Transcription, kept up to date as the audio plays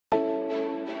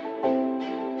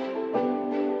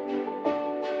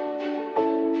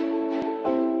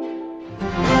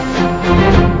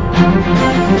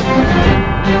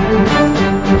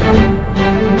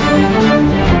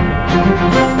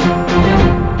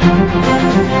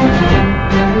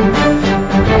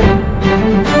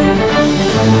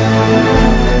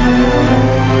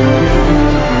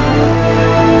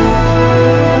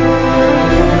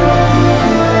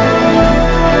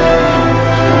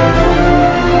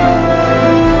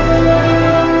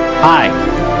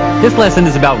Hi, this lesson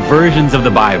is about versions of the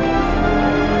Bible.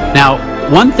 Now,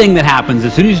 one thing that happens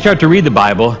as soon as you start to read the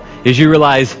Bible is you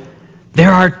realize there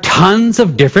are tons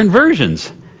of different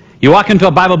versions. You walk into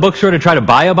a Bible bookstore to try to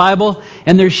buy a Bible,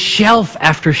 and there's shelf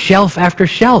after shelf after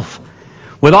shelf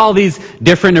with all these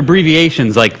different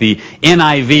abbreviations like the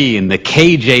NIV and the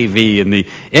KJV and the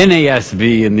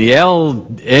NASV and the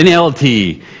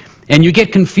NLT, and you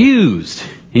get confused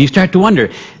and you start to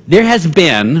wonder. There has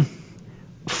been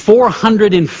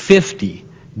 450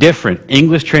 different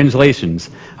English translations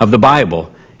of the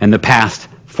Bible in the past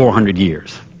 400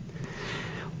 years.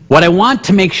 What I want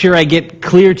to make sure I get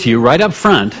clear to you right up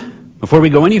front, before we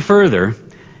go any further,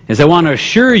 is I want to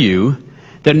assure you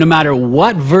that no matter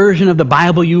what version of the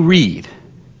Bible you read,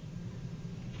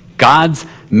 God's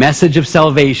message of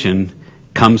salvation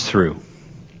comes through.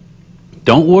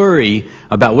 Don't worry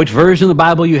about which version of the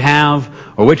Bible you have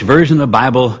or which version of the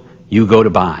Bible you go to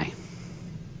buy.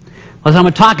 Well, I'm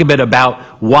going to talk a bit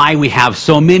about why we have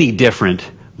so many different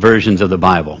versions of the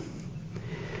Bible.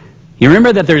 You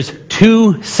remember that there's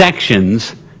two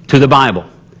sections to the Bible.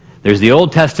 There's the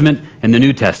Old Testament and the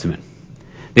New Testament.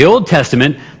 The Old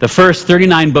Testament, the first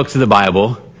 39 books of the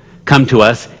Bible, come to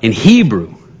us in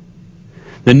Hebrew.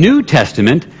 The New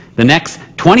Testament, the next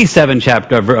 27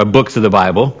 books of the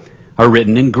Bible, are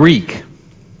written in Greek.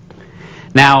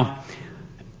 Now,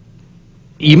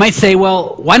 you might say,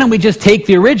 well, why don't we just take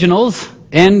the originals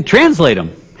and translate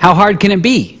them? How hard can it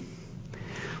be?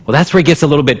 Well, that's where it gets a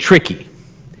little bit tricky,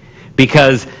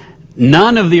 because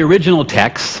none of the original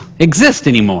texts exist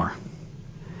anymore.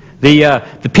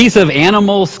 The piece of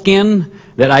animal skin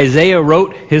that Isaiah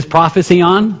wrote his prophecy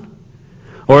on,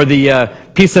 or the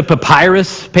piece of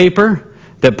papyrus paper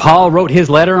that Paul wrote his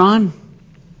letter on,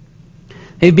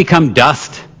 they've become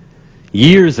dust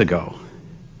years ago.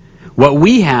 What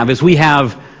we have is we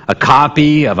have a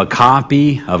copy of a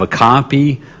copy of a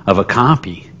copy of a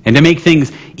copy. And to make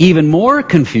things even more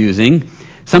confusing,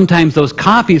 sometimes those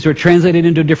copies are translated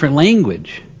into a different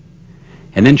language,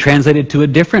 and then translated to a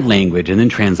different language, and then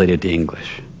translated to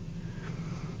English.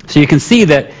 So you can see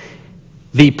that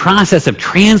the process of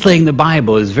translating the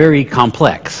Bible is very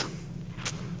complex.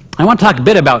 I want to talk a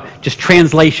bit about just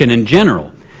translation in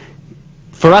general.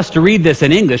 For us to read this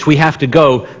in English, we have to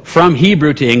go from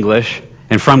Hebrew to English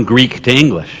and from Greek to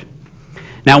English.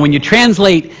 Now, when you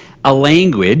translate a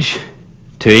language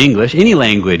to English, any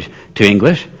language to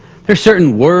English, there are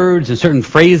certain words and certain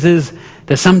phrases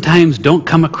that sometimes don't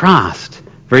come across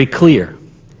very clear.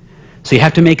 So you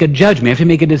have to make a judgment, you have to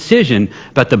make a decision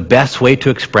about the best way to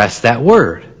express that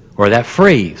word or that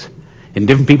phrase. And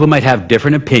different people might have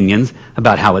different opinions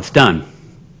about how it's done.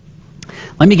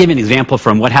 Let me give you an example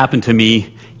from what happened to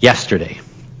me yesterday.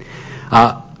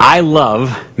 I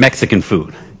love Mexican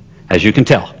food, as you can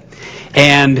tell.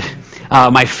 And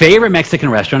my favorite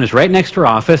Mexican restaurant is right next to our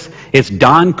office. It's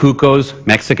Don Cuco's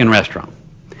Mexican restaurant.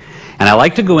 And I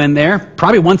like to go in there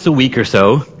probably once a week or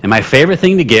so, and my favorite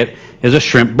thing to get is a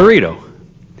shrimp burrito.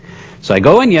 So I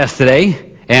go in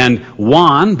yesterday, and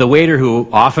Juan, the waiter who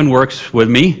often works with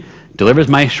me, delivers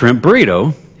my shrimp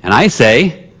burrito, and I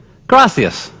say,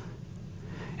 "Gracias."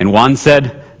 And Juan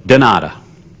said, "De nada."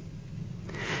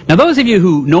 Now, those of you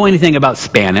who know anything about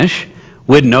Spanish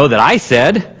would know that I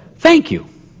said, "Thank you."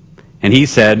 And he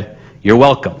said, "You're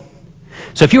welcome."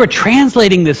 So if you were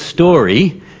translating this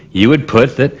story, you would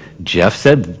put that Jeff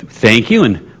said, "Thank you,"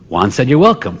 and Juan said, "You're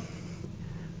welcome."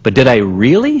 But did I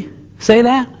really say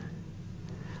that?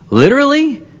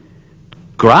 Literally,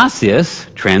 gracias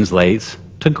translates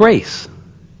to grace.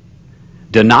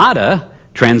 De nada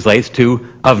translates to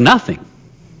of nothing.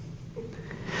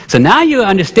 So now you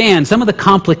understand some of the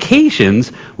complications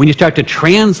when you start to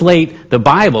translate the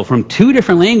Bible from two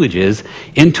different languages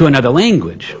into another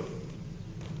language.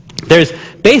 There's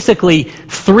basically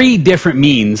three different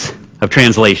means of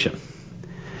translation.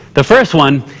 The first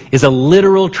one is a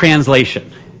literal translation,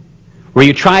 where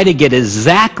you try to get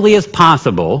exactly as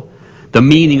possible the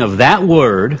meaning of that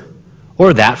word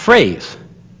or that phrase.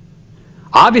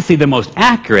 Obviously the most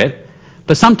accurate,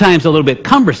 but sometimes a little bit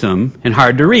cumbersome and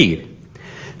hard to read.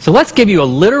 So let's give you a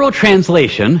literal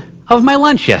translation of my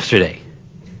lunch yesterday.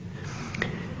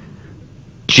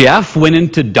 Jeff went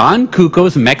into Don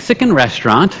Cuco's Mexican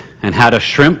restaurant and had a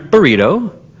shrimp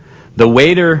burrito. The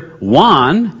waiter,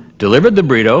 Juan, delivered the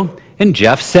burrito, and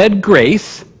Jeff said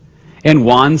grace, and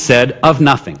Juan said of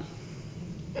nothing.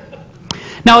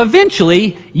 Now,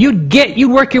 eventually, you'd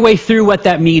work your way through what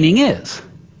that meaning is.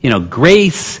 You know,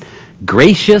 grace,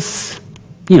 gracious,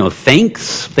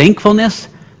 thanks, thankfulness.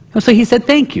 So he said,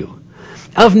 "Thank you."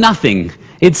 Of nothing.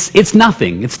 It's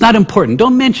nothing. It's not important.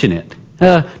 Don't mention it.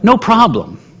 No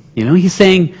problem. He's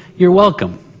saying, "You're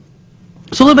welcome."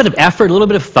 So a little bit of effort, a little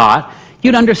bit of thought,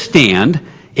 you'd understand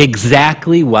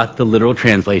exactly what the literal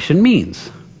translation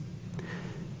means.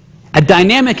 A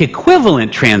dynamic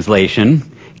equivalent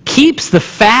translation keeps the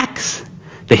facts,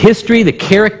 the history, the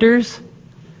characters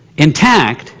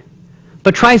intact,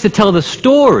 but tries to tell the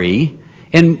story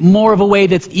in more of a way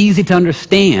that's easy to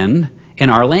understand in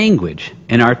our language,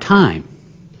 in our time.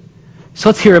 So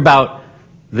let's hear about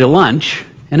the lunch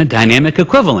and a dynamic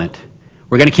equivalent.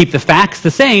 We're going to keep the facts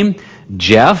the same.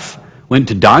 Jeff went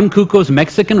to Don Cuco's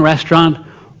Mexican restaurant,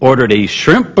 ordered a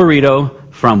shrimp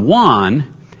burrito from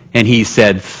Juan, and he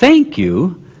said, "Thank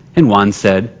you," and Juan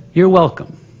said, "You're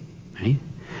welcome." Right?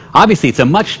 Obviously, it's a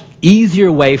much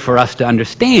easier way for us to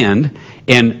understand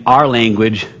in our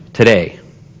language today.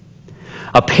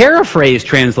 A paraphrase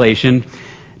translation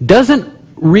doesn't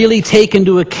really take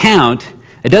into account,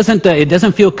 it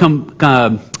doesn't feel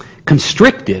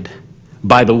constricted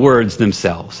by the words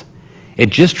themselves. It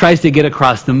just tries to get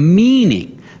across the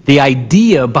meaning, the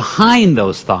idea behind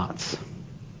those thoughts.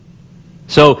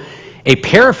 So a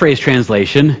paraphrase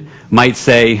translation might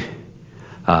say,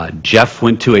 Jeff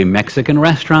went to a Mexican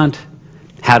restaurant,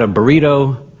 had a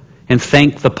burrito, and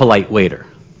thanked the polite waiter.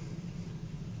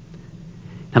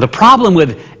 Now the problem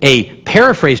with a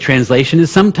paraphrase translation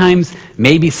is sometimes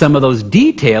maybe some of those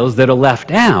details that are left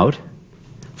out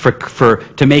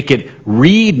to make it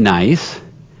read nice,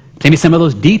 maybe some of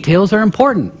those details are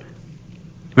important.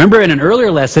 Remember in an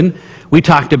earlier lesson, we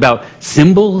talked about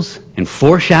symbols and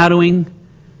foreshadowing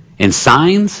and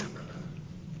signs.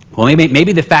 Well,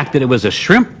 maybe the fact that it was a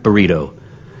shrimp burrito,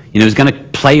 is going to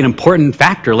play an important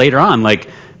factor later on, like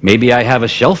maybe I have a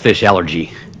shellfish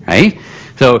allergy, right?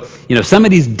 So, some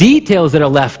of these details that are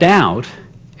left out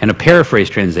in a paraphrase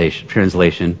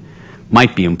translation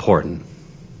might be important.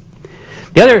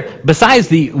 Besides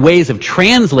the ways of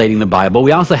translating the Bible,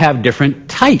 we also have different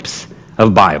types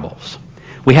of Bibles.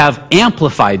 We have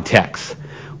amplified texts,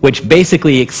 which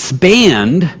basically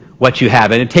expand what you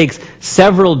have, and it takes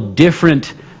several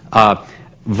different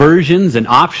versions and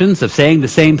options of saying the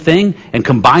same thing and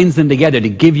combines them together to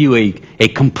give you a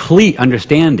complete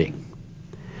understanding.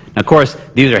 Now, of course,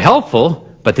 these are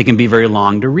helpful, but they can be very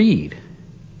long to read.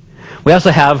 We also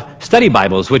have study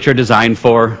Bibles, which are designed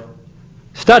for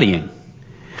studying.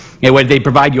 Where they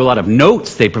provide you a lot of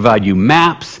notes, they provide you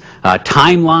maps,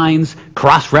 timelines,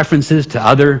 cross-references to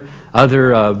other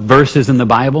verses in the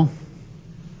Bible.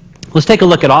 Let's take a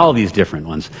look at all of these different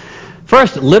ones.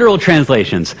 First, literal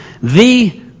translations.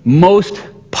 The most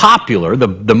popular,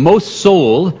 the most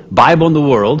sold Bible in the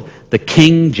world, the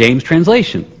King James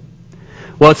translation.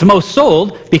 Well, it's the most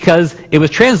sold because it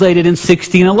was translated in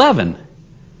 1611,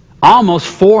 almost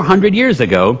 400 years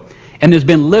ago, and there's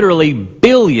been literally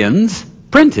billions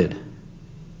printed.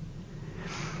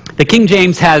 The King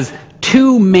James has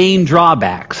two main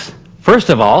drawbacks. First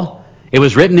of all, it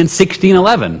was written in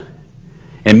 1611,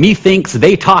 and methinks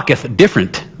they talketh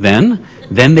different then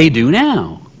than they do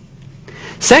now.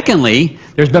 Secondly,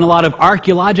 there's been a lot of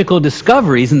archaeological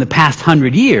discoveries in the past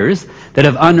 100 years that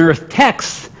have unearthed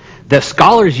texts that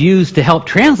scholars used to help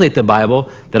translate the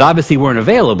Bible that obviously weren't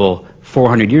available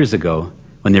 400 years ago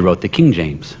when they wrote the King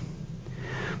James.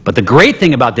 But the great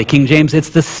thing about the King James,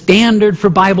 it's the standard for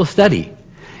Bible study.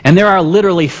 And there are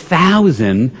literally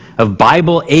thousands of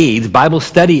Bible aids, Bible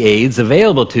study aids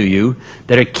available to you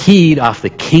that are keyed off the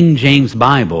King James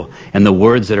Bible and the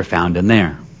words that are found in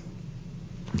there.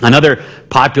 Another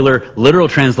popular literal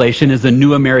translation is the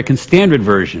New American Standard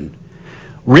Version,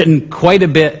 written quite a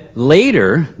bit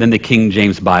later than the King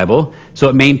James Bible, so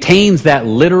it maintains that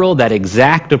literal, that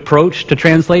exact approach to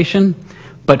translation,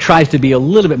 but tries to be a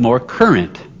little bit more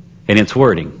current in its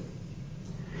wording.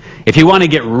 If you want to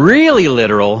get really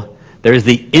literal, there's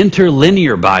the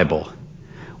Interlinear Bible,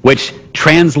 which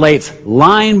translates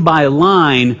line by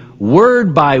line,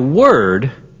 word by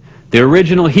word, the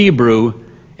original Hebrew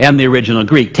and the original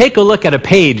Greek. Take a look at a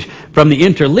page from the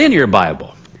Interlinear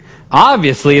Bible.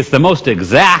 Obviously, it's the most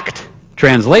exact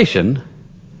translation.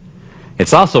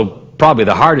 It's also probably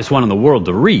the hardest one in the world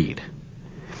to read.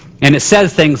 And it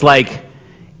says things like,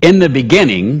 "In the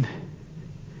beginning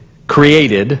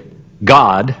created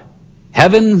God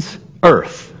heavens,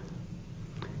 earth."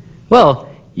 Well,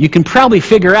 you can probably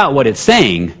figure out what it's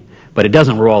saying, but it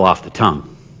doesn't roll off the tongue.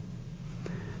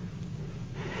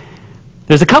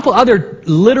 There's a couple other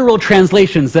literal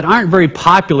translations that aren't very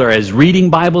popular as reading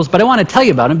Bibles, but I want to tell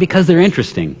you about them because they're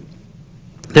interesting.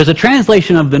 There's a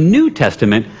translation of the New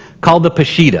Testament called the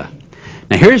Peshitta.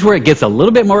 Now here's where it gets a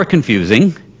little bit more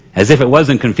confusing, as if it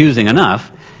wasn't confusing enough.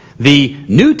 The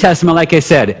New Testament, like I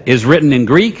said, is written in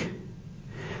Greek,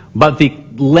 but the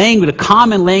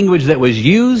common language that was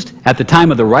used at the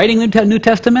time of the writing of the New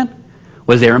Testament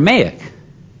was Aramaic.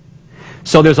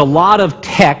 So there's a lot of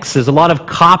texts, there's a lot of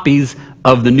copies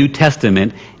of the New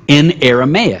Testament in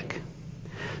Aramaic.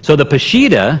 So the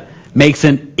Peshitta makes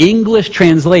an English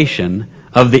translation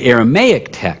of the Aramaic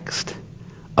text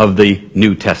of the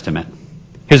New Testament.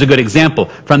 Here's a good example.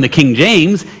 From the King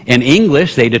James, in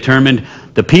English, they determined,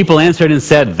 the people answered and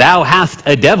said, "Thou hast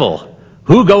a devil.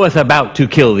 Who goeth about to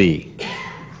kill thee?"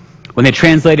 When they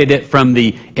translated it from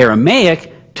the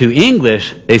Aramaic to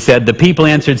English, they said, the people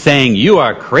answered saying, "You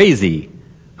are crazy.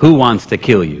 Who wants to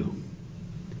kill you?"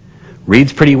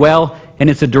 Reads pretty well, and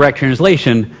it's a direct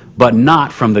translation, but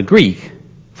not from the Greek,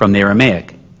 from the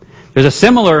Aramaic. There's a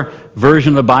similar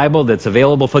version of the Bible that's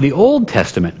available for the Old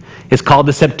Testament. It's called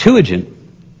the Septuagint.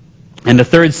 In the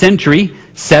 3rd century,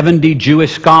 70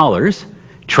 Jewish scholars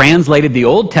translated the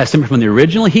Old Testament from the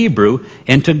original Hebrew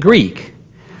into Greek.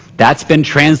 That's been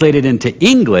translated into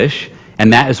English,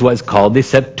 and that is what's called the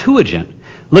Septuagint.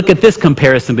 Look at this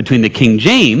comparison between the King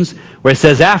James, where it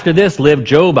says, "After this lived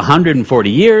Job 140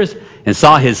 years, and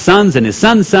saw his sons and his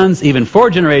sons' sons, even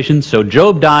 4 generations. So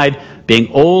Job died, being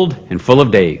old and full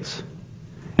of days."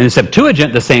 In the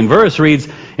Septuagint, the same verse reads,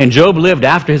 "And Job lived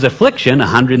after his affliction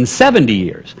 170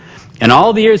 years. And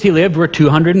all the years he lived were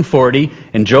 240.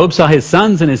 And Job saw his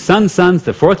sons and his sons' sons,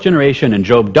 the 4th generation. And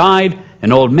Job died,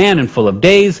 an old man and full of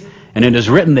days. And it is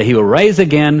written that he will rise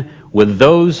again with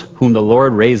those whom the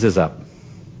Lord raises up."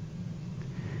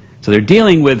 So they're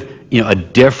dealing with a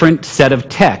different set of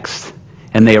texts,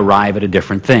 and they arrive at a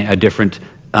different thing, a different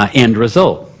end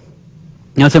result.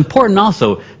 Now, it's important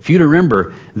also for you to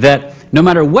remember that no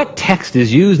matter what text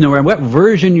is used, no matter what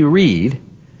version you read,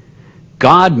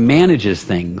 God manages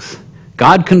things.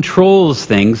 God controls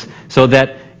things so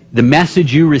that the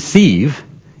message you receive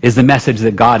is the message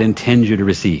that God intends you to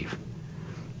receive.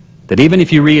 That even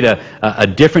if you read a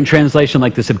different translation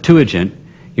like the Septuagint,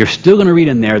 you're still going to read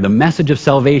in there the message of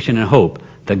salvation and hope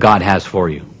that God has for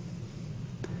you.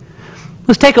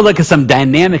 Let's take a look at some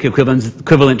dynamic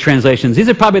equivalent translations. These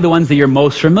are probably the ones that you're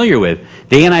most familiar with.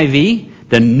 The NIV,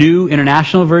 the New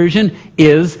International Version,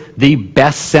 is the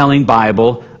best-selling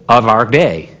Bible of our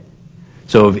day.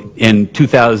 So in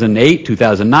 2008,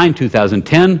 2009,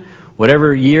 2010,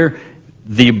 whatever year,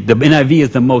 the NIV is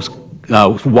the most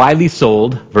widely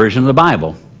sold version of the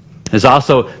Bible. There's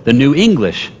also the New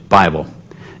English Bible.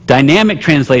 Dynamic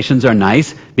translations are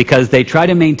nice because they try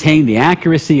to maintain the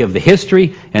accuracy of the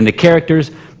history and the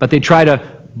characters, but they try to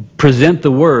present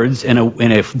the words in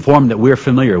a form that we're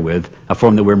familiar with, a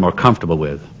form that we're more comfortable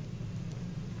with.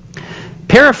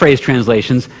 Paraphrase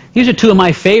translations, these are two of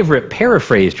my favorite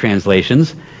paraphrase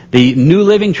translations, the New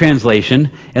Living Translation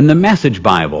and the Message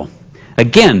Bible.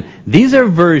 Again, these are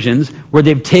versions where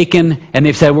they've taken and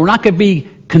they've said, we're not going to be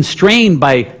constrained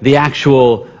by the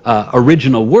actual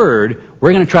original word.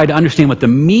 We're going to try to understand what the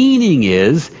meaning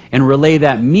is and relay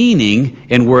that meaning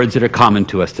in words that are common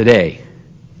to us today.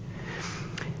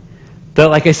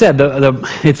 Like I said,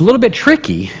 it's a little bit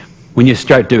tricky when you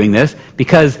start doing this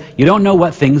because you don't know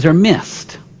what things are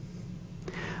missed.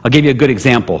 I'll give you a good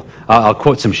example. I'll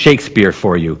quote some Shakespeare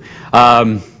for you.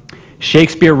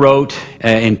 Shakespeare wrote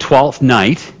in Twelfth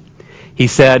Night, he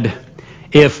said,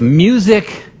 "If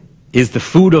music is the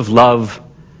food of love,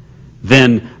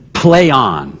 then play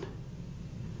on.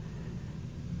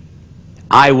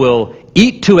 I will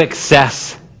eat to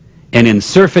excess and in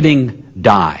surfeiting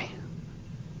die."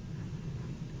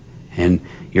 And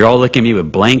you're all looking at me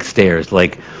with blank stares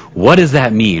like, what does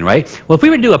that mean, right? Well, if we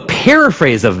were to do a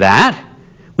paraphrase of that,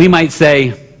 we might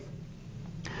say,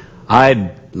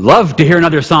 "I'd love to hear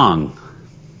another song."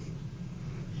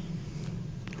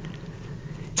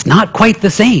 It's not quite the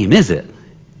same, is it?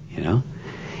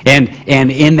 And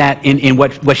in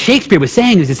what Shakespeare was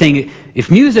saying is he's saying, if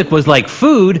music was like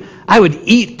food, I would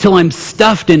eat till I'm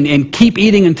stuffed and keep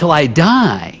eating until I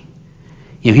die.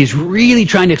 He's really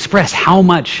trying to express how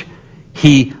much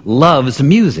he loves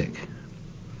music.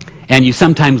 And you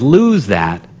sometimes lose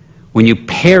that when you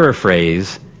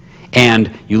paraphrase and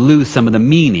you lose some of the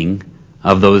meaning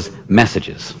of those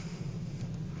messages.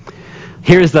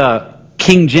 Here's the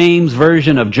King James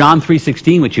version of John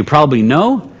 3:16, which you probably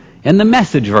know. And the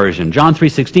Message version, John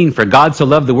 3:16, "For God so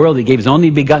loved the world, he gave his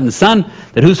only begotten Son,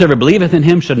 that whosoever believeth in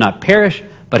him should not perish,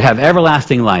 but have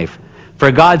everlasting life.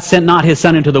 For God sent not his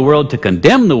Son into the world to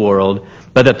condemn the world,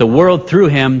 but that the world through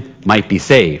him might be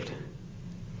saved."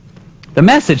 The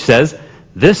Message says,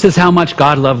 this is how much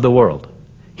God loved the world.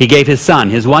 He gave his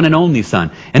Son, his one and only Son.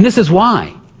 And this is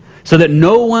why. So that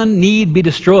no one need be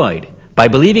destroyed. By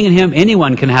believing in him,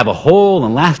 anyone can have a whole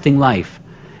and lasting life.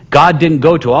 God didn't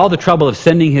go to all the trouble of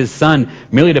sending his Son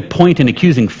merely to point an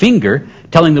accusing finger,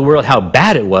 telling the world how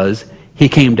bad it was. He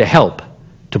came to help,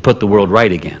 to put the world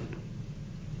right again.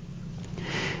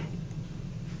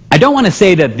 I don't want to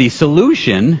say that the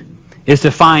solution is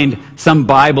to find some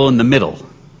Bible in the middle.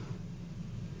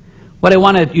 What I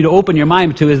want you to open your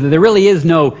mind to is that there really is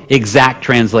no exact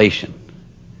translation.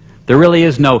 There really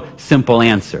is no simple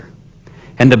answer.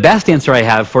 And the best answer I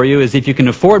have for you is if you can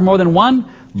afford more than one,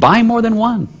 buy more than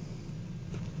one.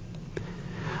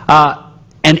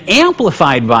 An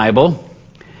amplified Bible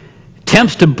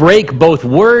attempts to break both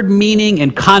word meaning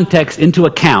and context into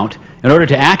account in order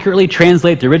to accurately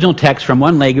translate the original text from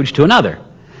one language to another.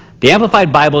 The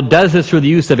Amplified Bible does this through the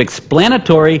use of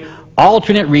explanatory,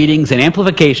 alternate readings and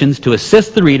amplifications to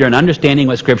assist the reader in understanding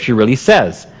what Scripture really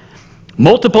says.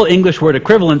 Multiple English word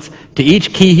equivalents to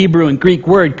each key Hebrew and Greek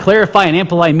word clarify and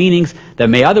amplify meanings that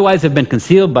may otherwise have been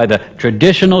concealed by the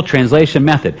traditional translation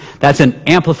method. That's an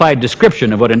amplified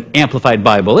description of what an amplified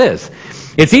Bible is.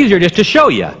 It's easier just to show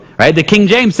you, right? The King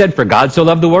James said, "For God so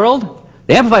loved the world."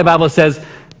 The Amplified Bible says,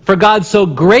 "For God so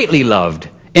greatly loved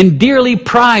and dearly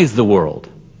prized the world,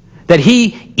 that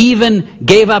He even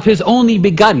gave up His only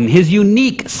begotten, His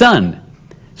unique Son,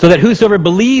 so that whosoever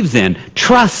believes in,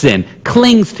 trusts in,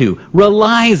 clings to,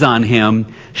 relies on Him,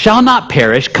 shall not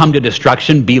perish, come to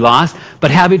destruction, be lost,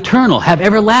 but have eternal, have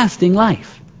everlasting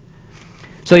life."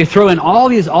 So you throw in all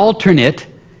these alternate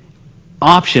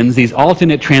options, these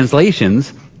alternate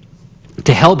translations,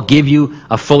 to help give you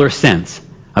a fuller sense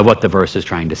of what the verse is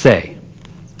trying to say.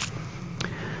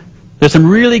 There's some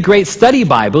really great study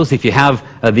Bibles. If you have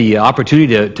the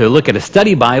opportunity to look at a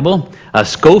study Bible,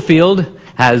 Schofield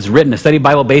has written a study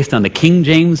Bible based on the King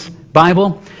James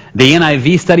Bible. The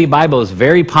NIV study Bible is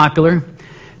very popular.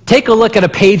 Take a look at a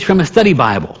page from a study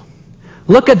Bible.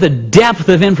 Look at the depth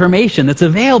of information that's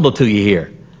available to you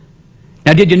here.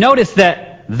 Now, did you notice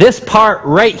that this part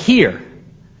right here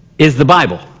is the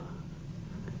Bible?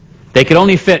 They could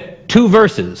only fit 2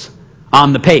 verses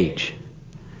on the page.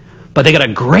 But they got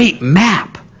a great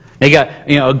map. They got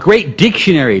a great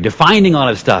dictionary defining a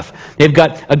lot of stuff. They've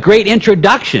got a great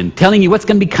introduction telling you what's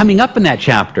going to be coming up in that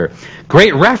chapter.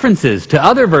 Great references to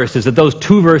other verses that those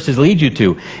 2 verses lead you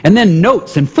to. And then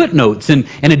notes and footnotes and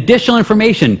additional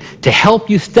information to help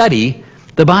you study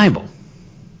the Bible.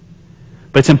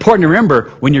 But it's important to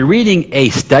remember, when you're reading a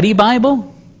study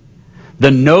Bible,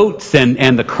 the notes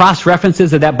and the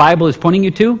cross-references that Bible is pointing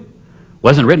you to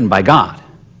wasn't written by God.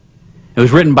 It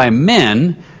was written by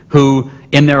men who,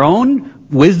 in their own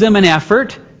wisdom and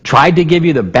effort, tried to give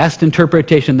you the best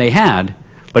interpretation they had,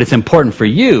 but it's important for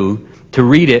you to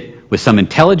read it with some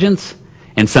intelligence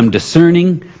and some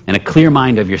discerning and a clear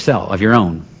mind of yourself, of your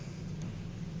own.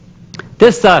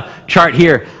 This chart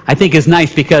here, I think, is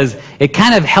nice because it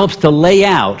kind of helps to lay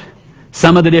out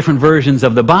some of the different versions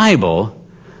of the Bible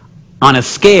on a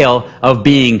scale of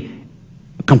being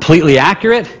completely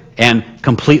accurate and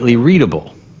completely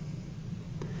readable.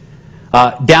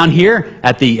 Down here,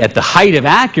 at the height of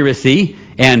accuracy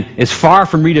and as far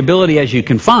from readability as you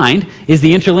can find, is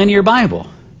the interlinear Bible,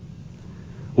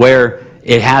 where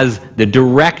it has the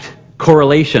direct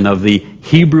correlation of the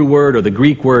Hebrew word or the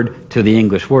Greek word to the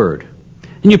English word.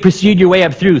 And you proceed your way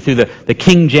up through the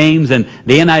King James and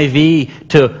the NIV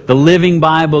to the Living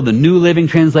Bible, the New Living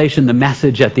Translation, the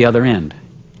Message at the other end.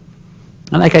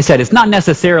 And like I said, it's not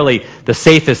necessarily the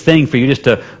safest thing for you just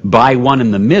to buy one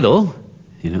in the middle,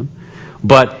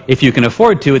 But if you can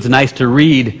afford to, it's nice to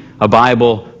read a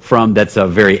Bible that's a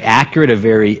very accurate, a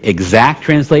very exact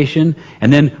translation,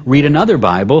 and then read another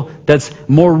Bible that's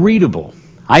more readable.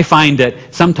 I find that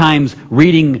sometimes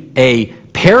reading a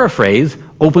paraphrase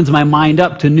opens my mind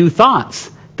up to new thoughts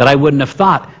that I wouldn't have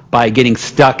thought by getting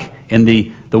stuck in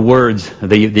the words,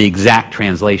 the exact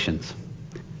translations.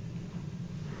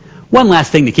 One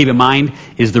last thing to keep in mind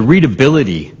is the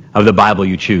readability of the Bible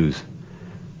you choose.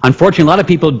 Unfortunately, a lot of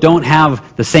people don't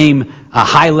have the same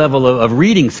high level of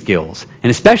reading skills.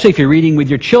 And especially if you're reading with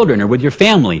your children or with your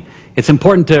family, it's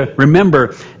important to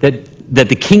remember that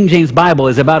the King James Bible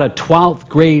is about a 12th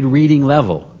grade reading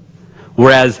level,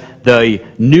 whereas the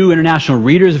New International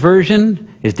Reader's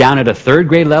Version is down at a 3rd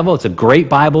grade level. It's a great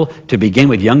Bible to begin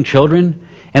with young children.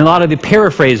 And a lot of the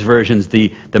paraphrase versions,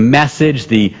 the Message,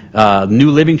 the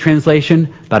New Living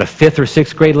Translation, about a 5th or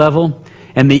 6th grade level.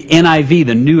 And the NIV,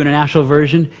 the New International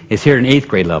Version, is here at an 8th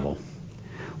grade level.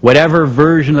 Whatever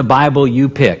version of the Bible you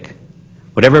pick,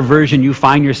 whatever version you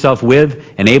find yourself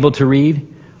with and able to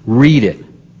read it.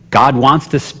 God wants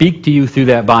to speak to you through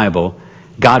that Bible.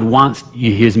 God wants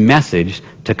His message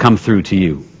to come through to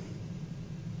you.